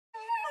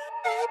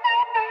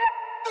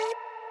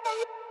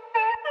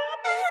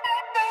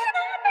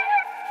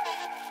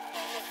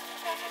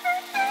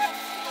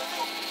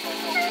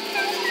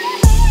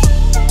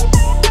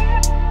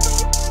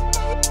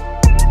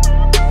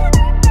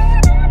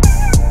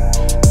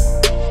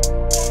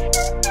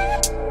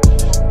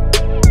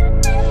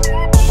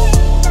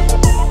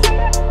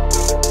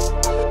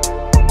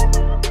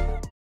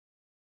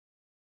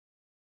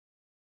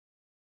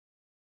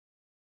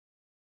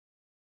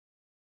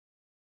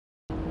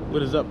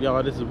What is up,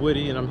 y'all? This is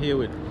Woody, and I'm here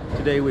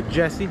today with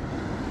Jesse.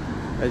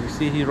 As you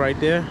see, he's right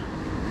there,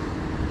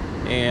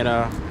 and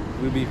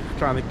we'll be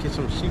trying to catch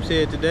some sheep's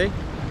head today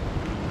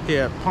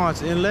here at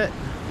Ponce Inlet.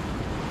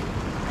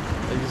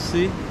 As you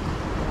see,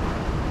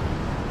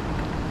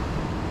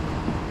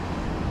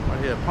 right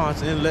here at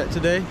Ponce Inlet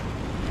today,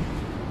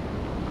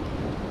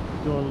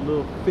 doing a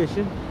little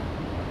fishing.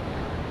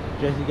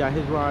 Jesse got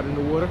his rod in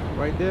the water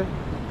right there.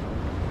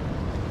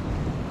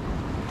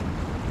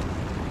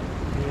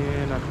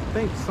 And I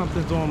think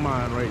something's on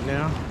mine right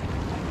now.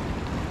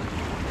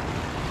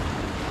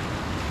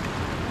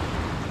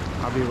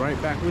 I'll be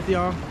right back with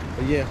y'all.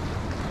 But yeah,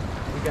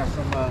 we got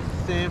some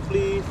sand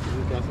fleas,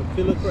 we got some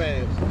filler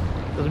crabs.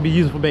 This will be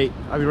useful bait.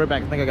 I'll be right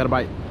back. I think I got a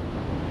bite.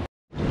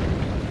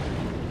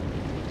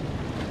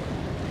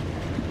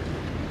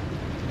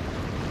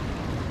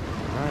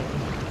 Alright.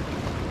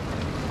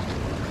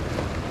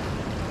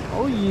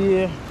 Oh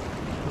yeah.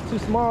 It's too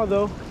small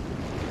though.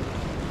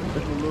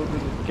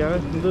 Got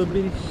a little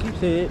bitty sheep's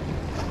head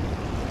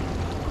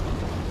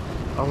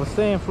on a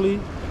sand flea,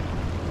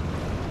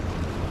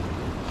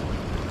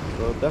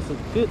 so that's a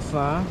good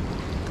sign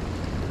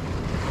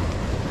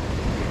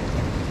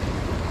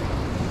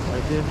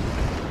right there.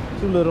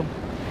 Too little.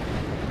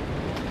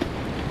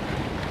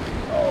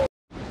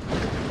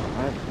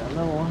 Alright, got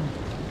another one.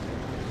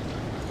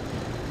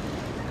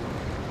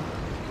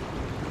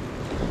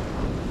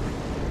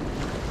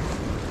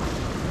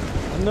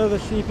 Another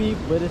sheepy,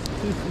 but it's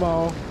too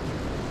small.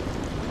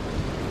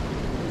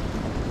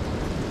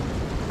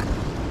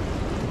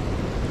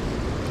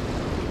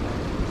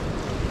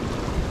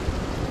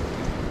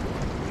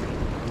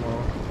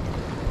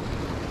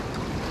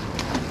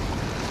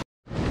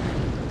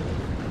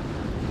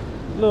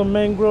 Little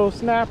mangrove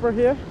snapper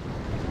here.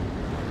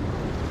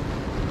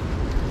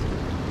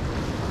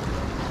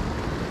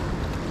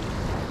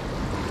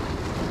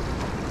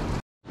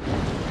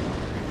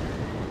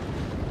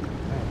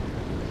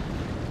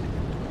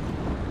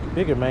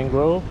 Bigger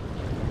mangrove.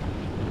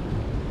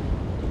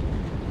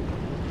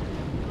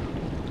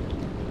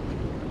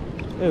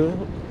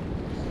 Ew.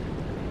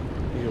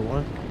 Bigger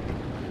one.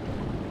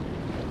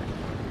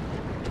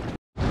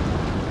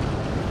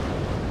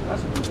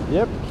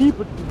 Yep, keep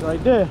it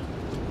right there.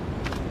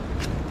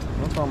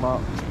 I'm talking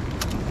about.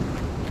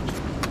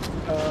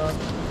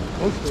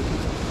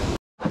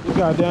 This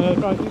guy down there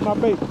trying to eat my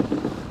bait.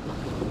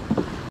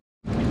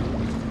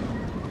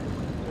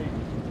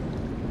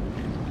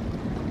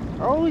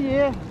 Oh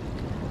yeah.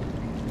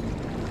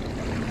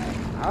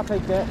 I'll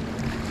take that.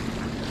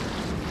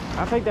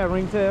 I'll take that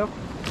ringtail.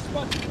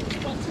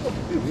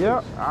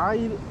 Yep, I'll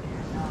eat it.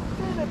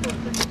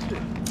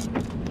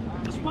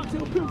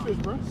 Spot-tail pinfish,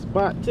 bro.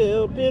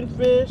 Spot-tail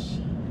pinfish.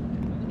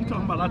 You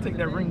talking about I'll take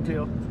that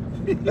ringtail.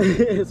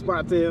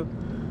 Spot tail.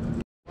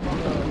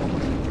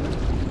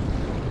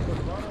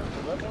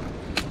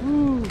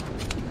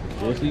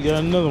 Yes, you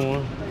got another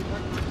one.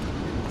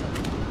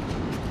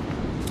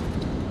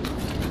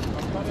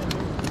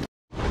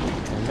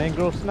 And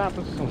mangrove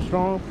snappers, some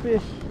strong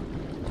fish.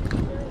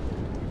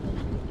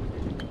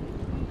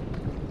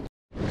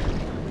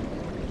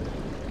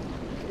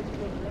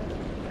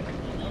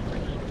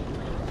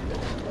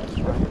 That's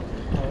right.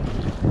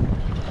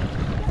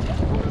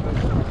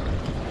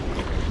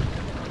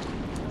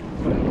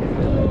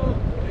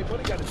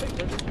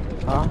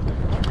 Huh?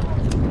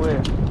 Where?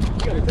 You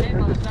gotta take on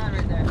the side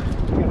right there. You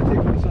gotta take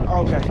on the side.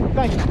 Okay,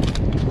 thank you.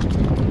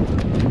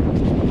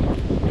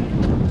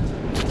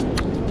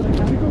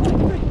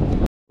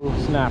 Little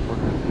snapper.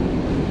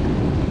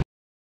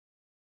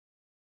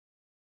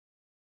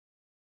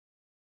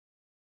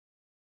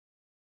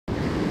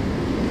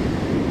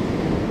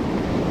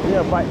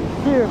 Yeah, biting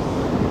fierce.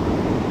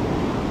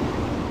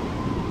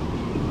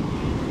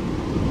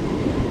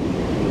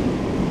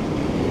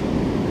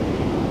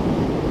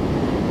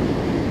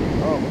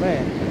 Oh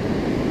man.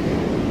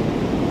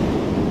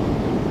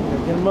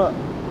 Gotta get him up.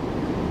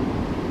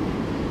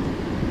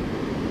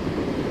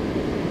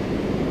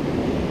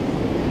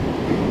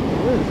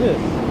 What is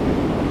this?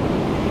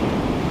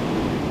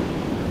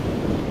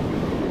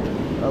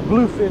 A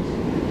bluefish.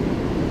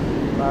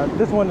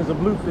 This one is a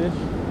bluefish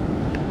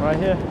right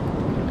here.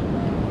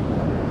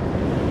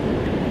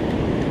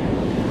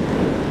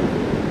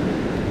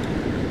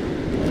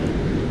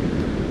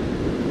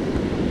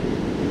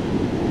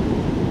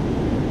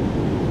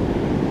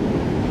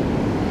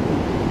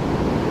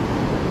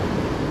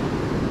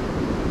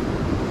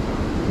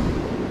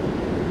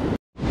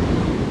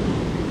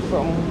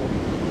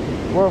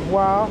 Something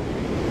worthwhile.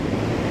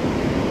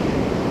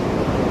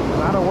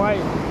 Not a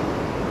white.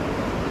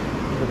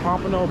 The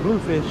Pompano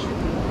bluefish.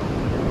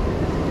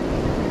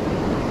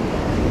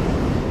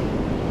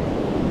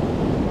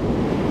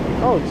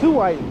 Oh, 2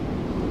 white.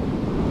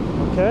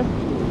 Okay.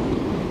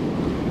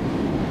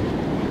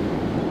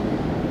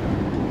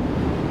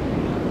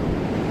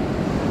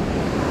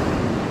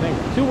 Dang,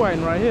 2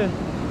 whiting right here.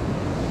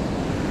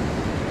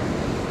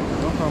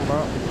 What I'm talking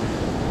about.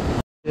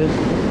 Yes.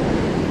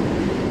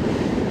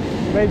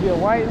 Maybe a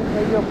white,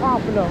 maybe a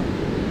pompano,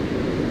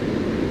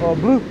 or a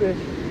bluefish.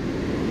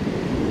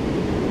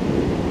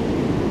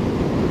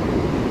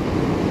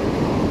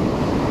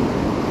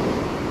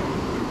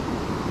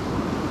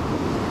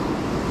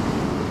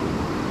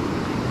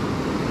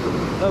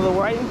 Another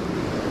whiting.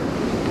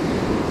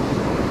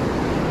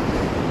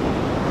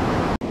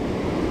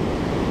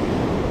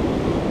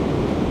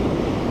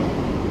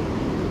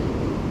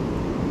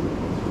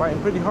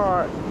 Fighting pretty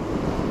hard.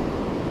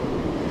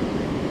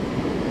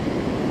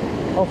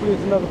 Hopefully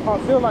it's another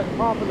pump. Feel like a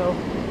pompano.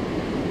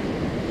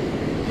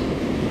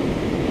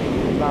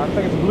 Nah, I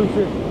think it's a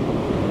bluefish.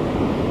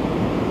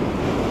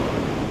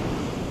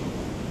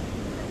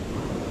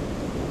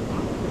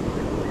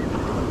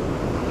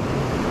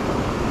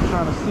 I'm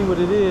trying to see what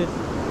it is.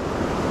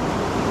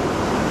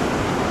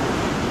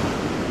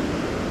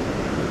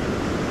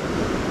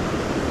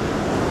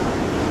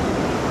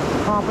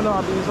 Pompano,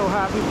 I'll be so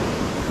happy.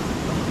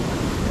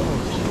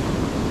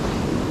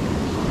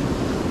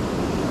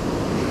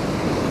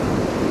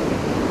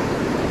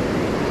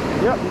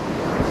 Yep.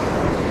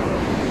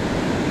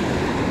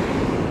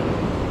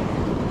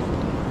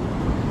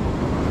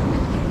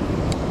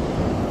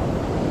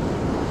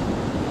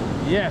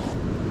 Yes.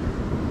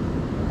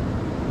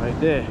 Right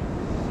there.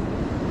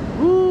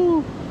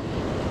 Woo.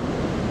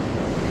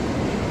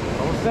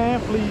 I was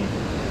saying, please.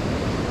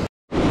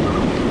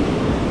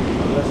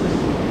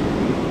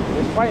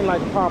 It's fighting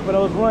like the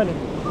pompano's running.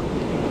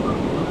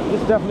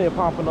 This is definitely a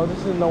pompano.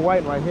 This is no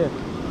white right here.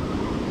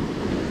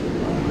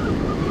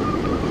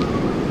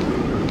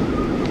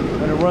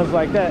 When it runs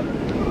like that.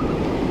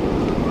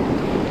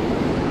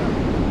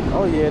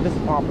 Oh yeah, this is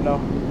pompano.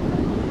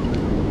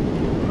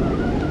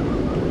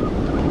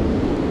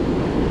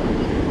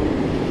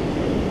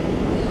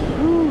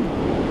 Woo.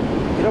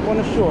 Get up on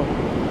the shore.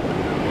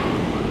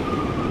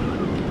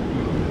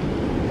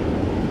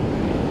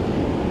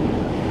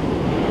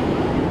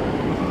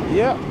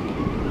 Yep,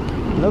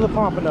 another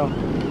pompano.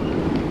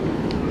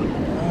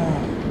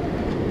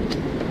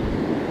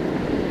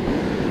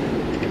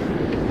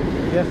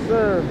 Yes,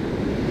 sir.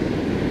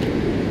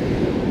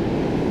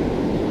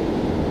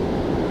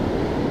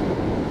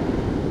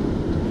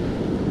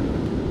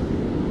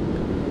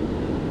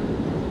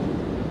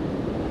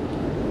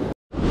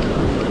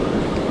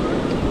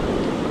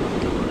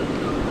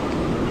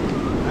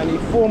 I need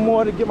 4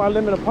 more to get my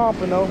limit of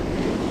pompano.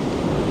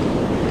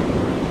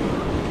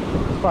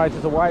 It's probably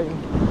just a whiting.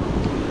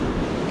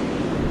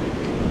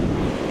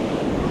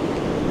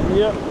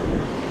 Yep.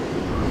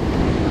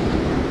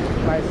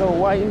 Nice old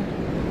whiting.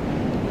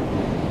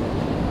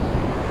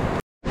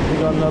 We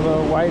got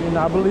another whiting,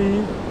 I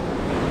believe.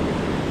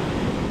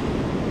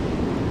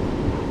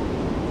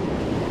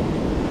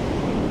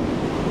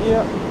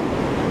 Yep.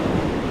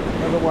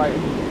 Another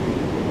whiting.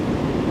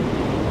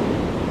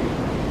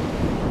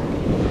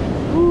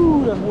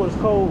 Ooh, that water's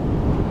cold.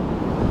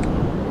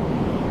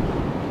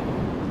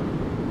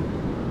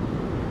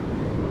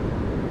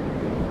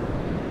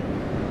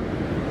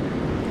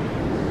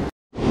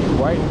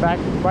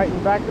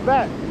 Fighting back to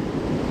back.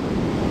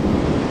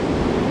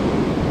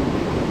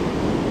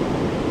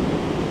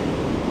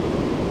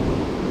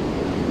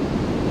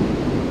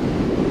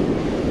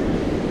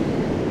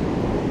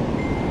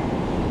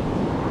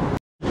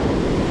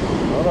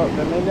 Hold up,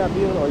 that may not be.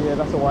 Oh yeah,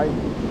 that's a white.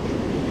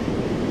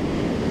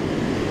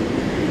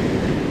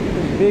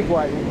 Big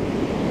white.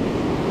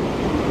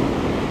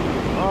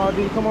 Oh,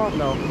 did he come off?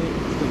 No,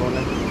 he's still on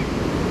there.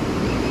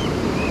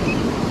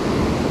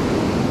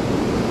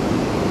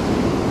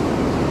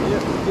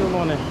 Still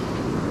on there.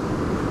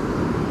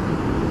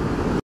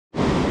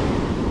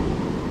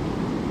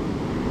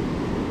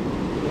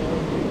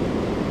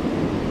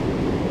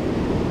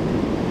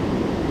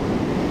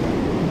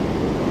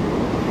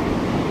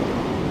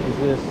 What is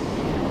this?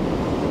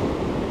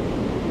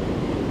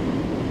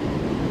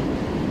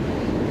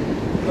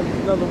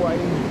 Another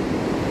white.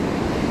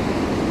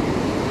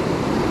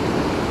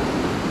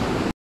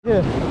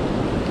 Yeah.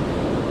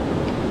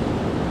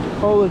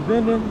 Pole is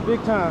bending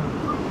big time.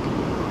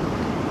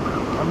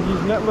 I'm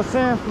using nothing but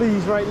sand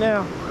fleas right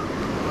now.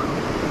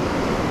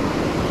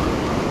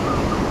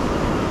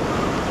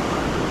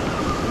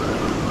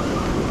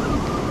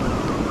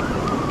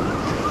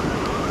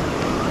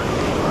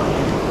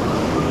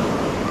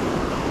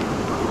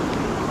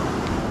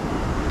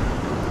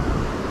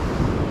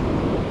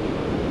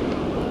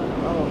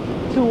 Oh,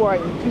 2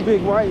 white and 2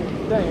 big white.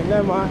 Dang,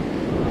 never mind.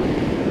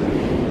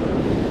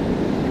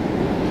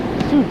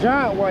 2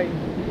 giant white.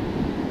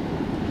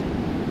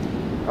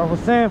 Off of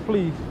sand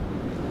fleas.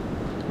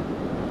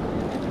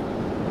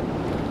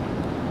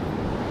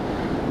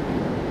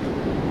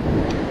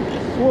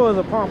 Was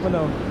a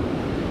pompano.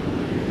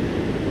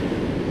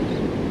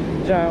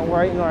 Giant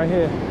white right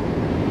here.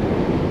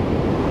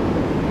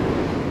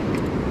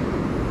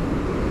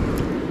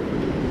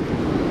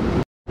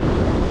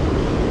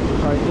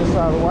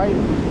 Another white.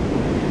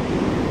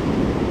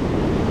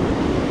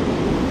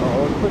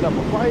 Oh, it's putting up a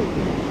fight.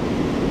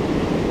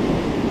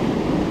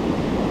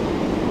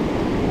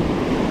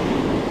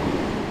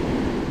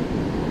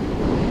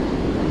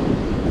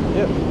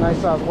 Yep, nice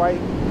size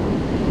white.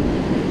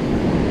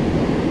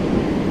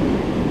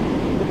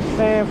 It's a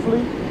sand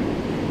flea.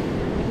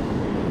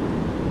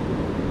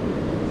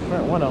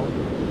 Front one of them.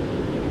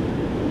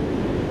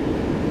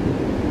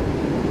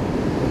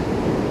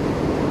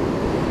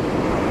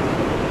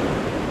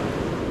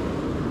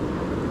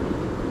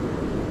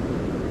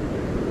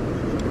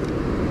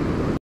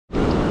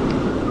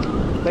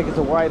 I think it's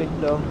a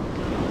whiting though.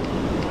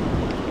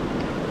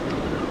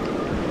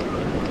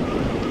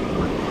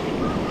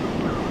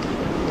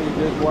 Pretty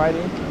good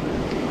whiting.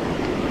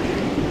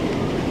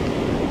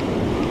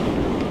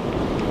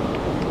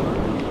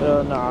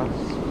 Nah,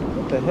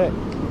 what the heck?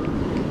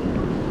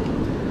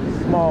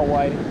 Small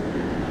whiting.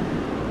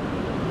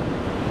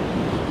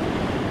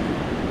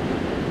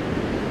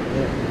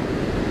 Yeah.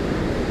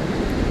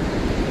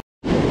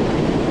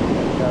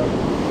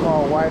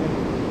 Small whiting.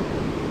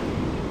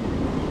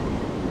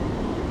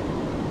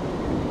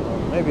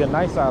 Maybe a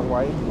nice size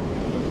white.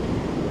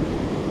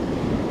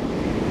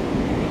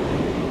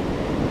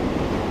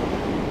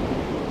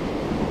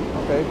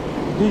 Okay,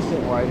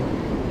 decent white.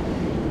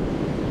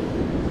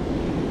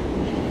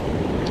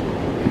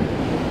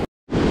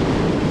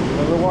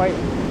 Another white.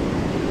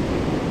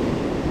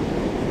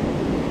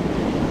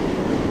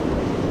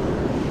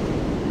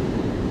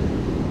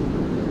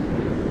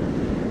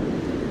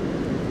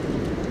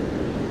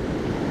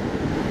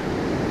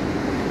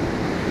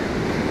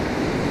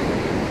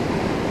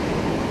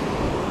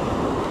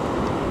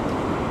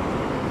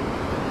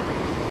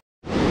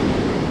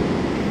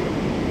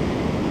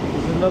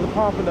 Another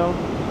pompano.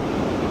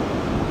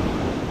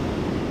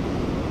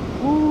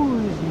 Ooh,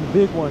 he's a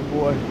big one,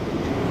 boy.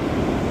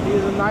 He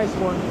is a nice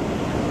one.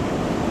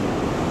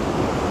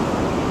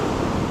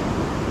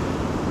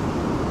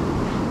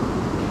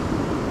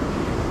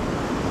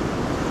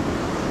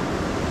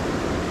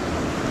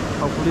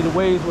 Hopefully the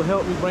waves will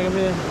help me bring him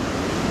in.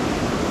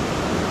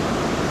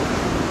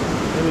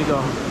 Here we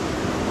go.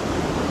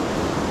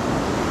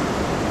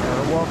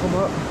 Gotta walk him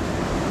up.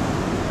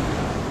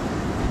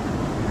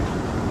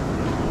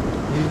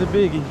 He's a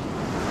biggie.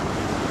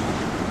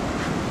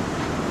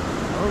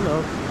 Oh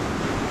no.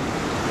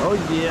 Oh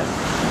yeah.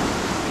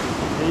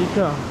 There you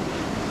come.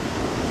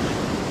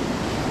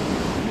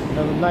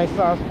 Another nice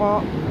size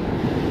pump.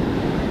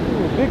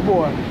 Ooh, big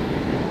boy.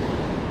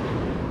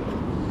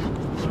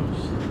 Oh,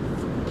 shit.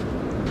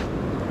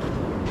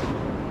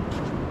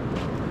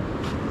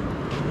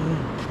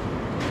 Yeah.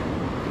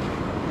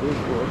 Big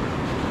boy.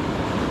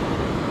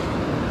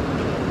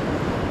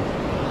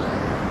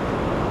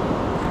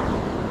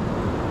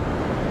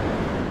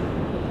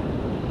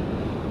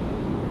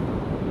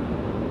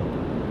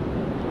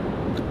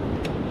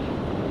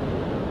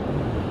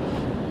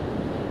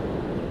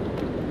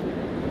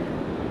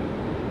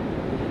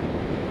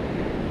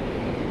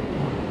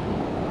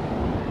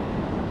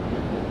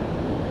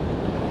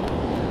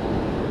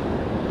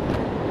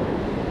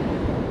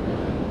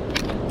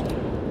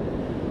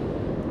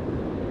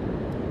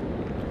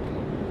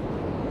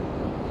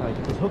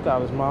 Get this hook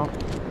out of his mouth.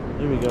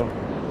 Here we go.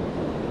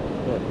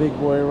 That big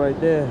boy right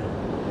there.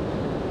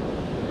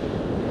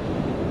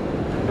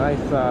 Nice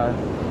size.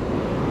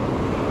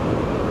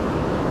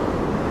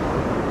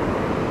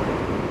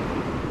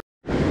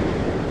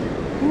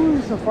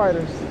 Ooh, some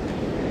fighters.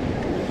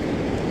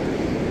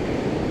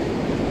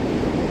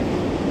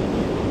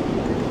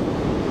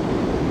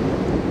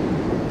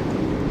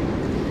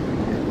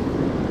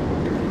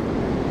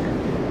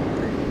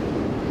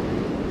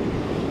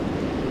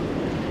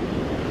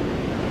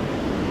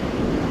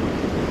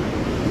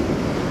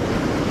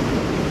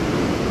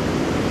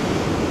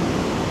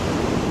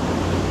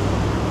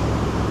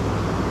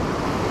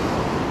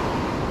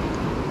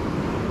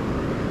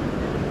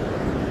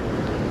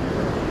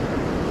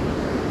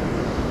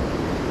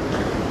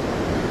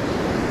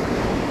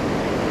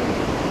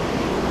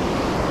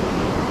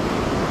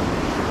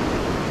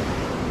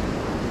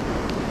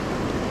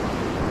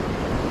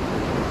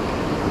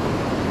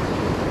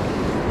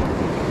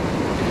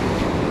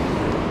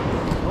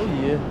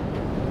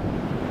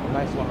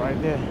 Nice one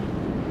right there.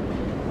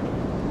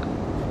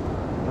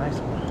 Nice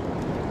one.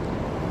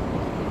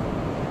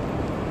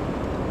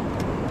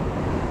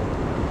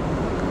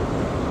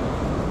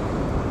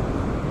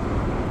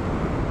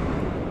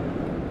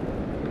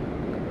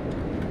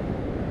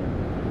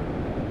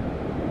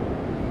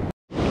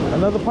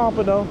 Another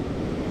pompano.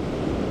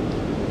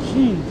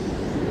 Jeez.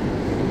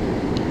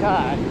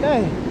 God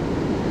dang.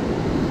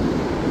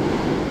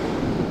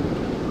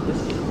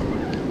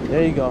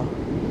 There you go.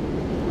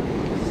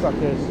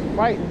 Suckers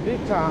fighting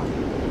big time.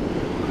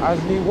 I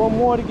just need one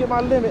more to get my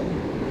limit.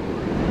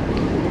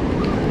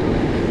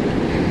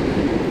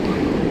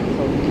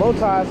 So bow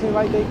ties seem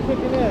like they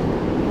kicking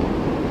in.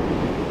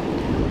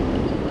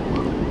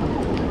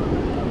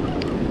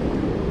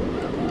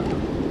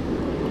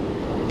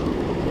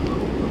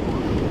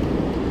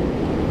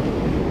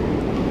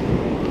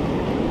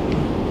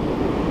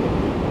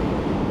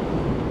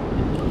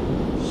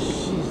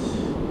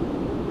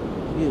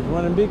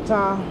 Running big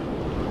time.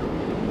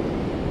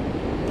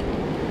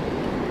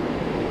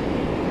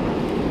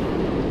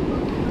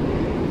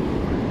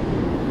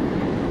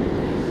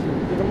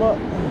 Get him up.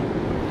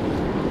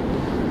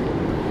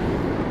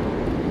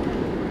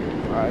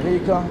 All right, here you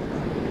come.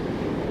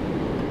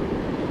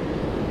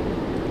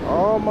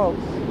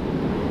 Almost.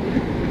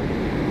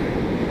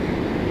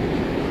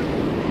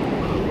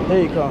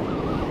 Here you come.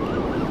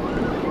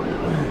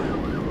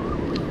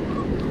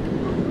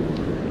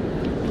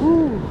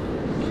 Woo,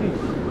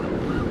 jeez.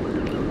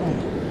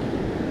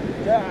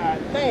 God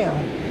damn.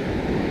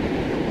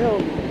 Yo,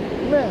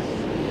 mess.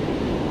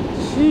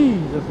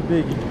 Jeez, that's a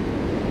biggie.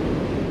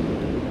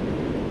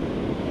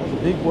 That's a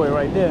big boy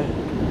right there.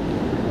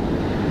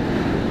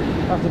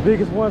 That's the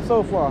biggest one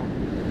so far.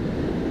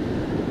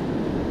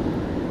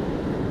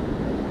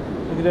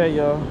 Look at that,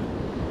 y'all.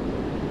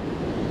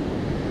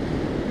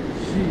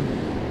 Jeez.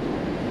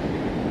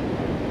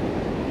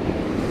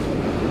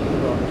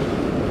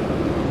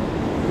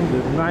 This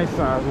is a nice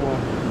size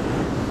one.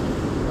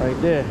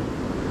 Right there.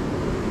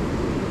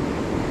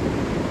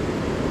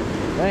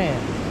 Man.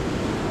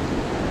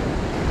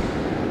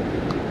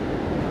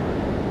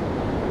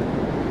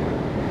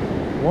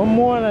 One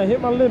more and I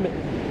hit my limit.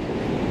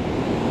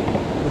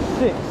 The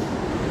 6.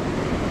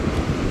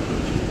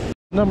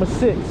 Number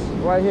 6,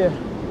 right here.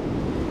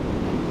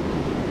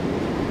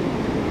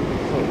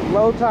 So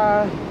low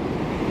tide.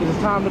 It is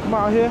time to come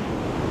out here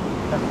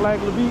at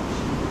Flagler Beach.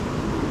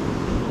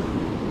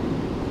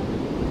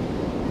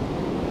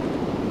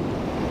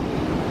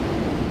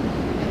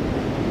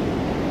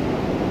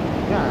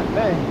 God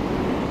dang.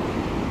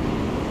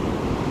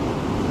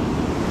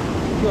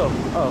 Go.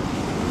 Oh.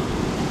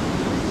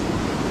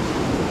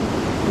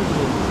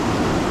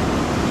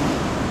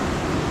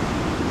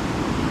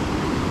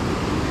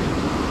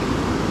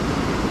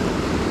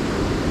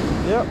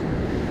 Yep.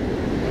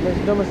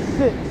 That's number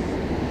 6.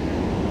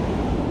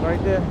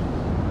 Right there.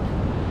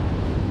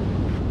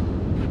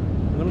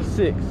 Number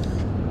 6.